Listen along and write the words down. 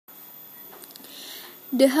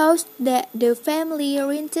The house that the family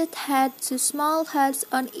rented had two small huts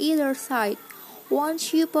on either side.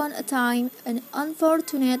 Once upon a time, an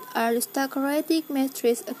unfortunate aristocratic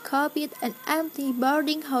mistress occupied an empty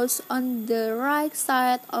boarding house on the right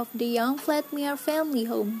side of the young Vladimir family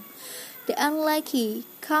home. The unlucky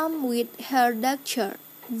came with her daughter,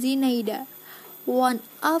 Zinaida. One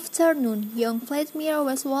afternoon, young Vladimir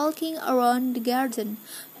was walking around the garden,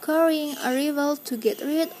 carrying a rival to get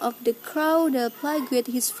rid of the crowd that plagued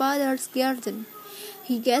his father's garden.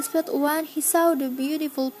 He gasped when he saw the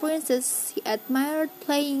beautiful princess he admired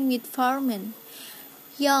playing with farming.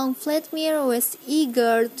 Young Vladimir was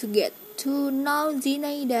eager to get to know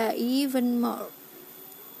Zinaida even more.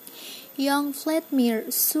 Young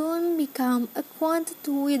Vladimir soon became acquainted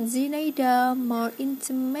with Zinaida more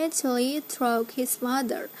intimately through his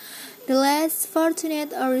mother, the less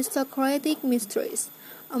fortunate aristocratic mistress,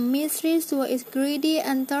 a mistress who is greedy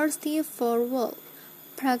and thirsty for wealth.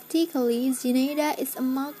 Practically, Zinaida is a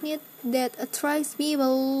magnet that attracts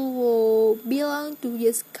people who belong to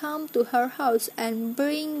just come to her house and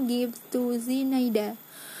bring gifts to Zinaida.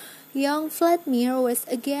 Young Vladimir was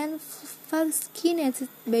again fascinated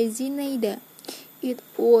by Zinaida. It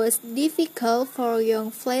was difficult for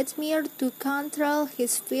young Vladimir to control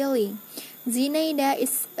his feelings. Zinaida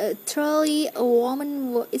is truly a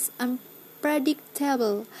woman who is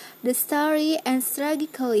unpredictable, story and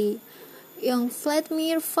tragically. Young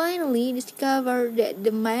Vladimir finally discovered that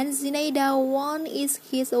the man Zinaida wants is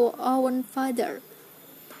his own father.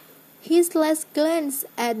 His last glance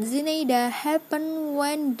at Zinaida happened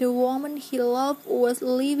when the woman he loved was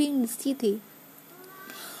leaving the city.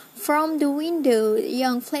 From the window,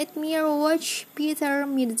 young Vladimir watched Peter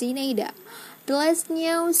meet Zinaida. The last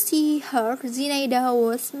news he heard, Zinaida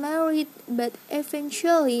was married, but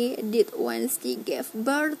eventually did when she gave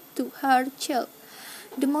birth to her child.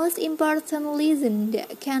 The most important lesson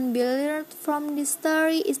that can be learned from this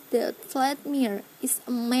story is that Vladimir is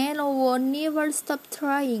a man who will never stop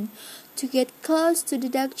trying to get close to the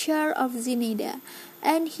daughter of Zinaida,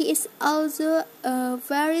 and he is also a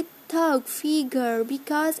very tough figure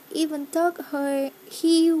because even though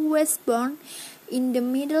he was born in the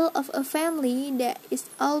middle of a family that is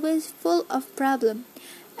always full of problems,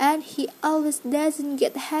 and he always doesn't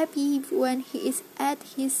get happy when he is at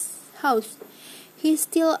his house. He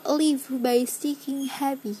still lives by seeking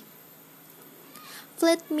happy.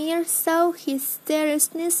 Vladimir saw his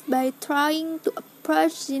seriousness by trying to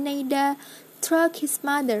approach Zinaida through his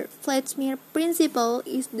mother. Vladimir's principle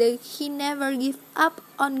is that he never gives up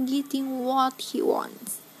on getting what he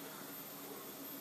wants.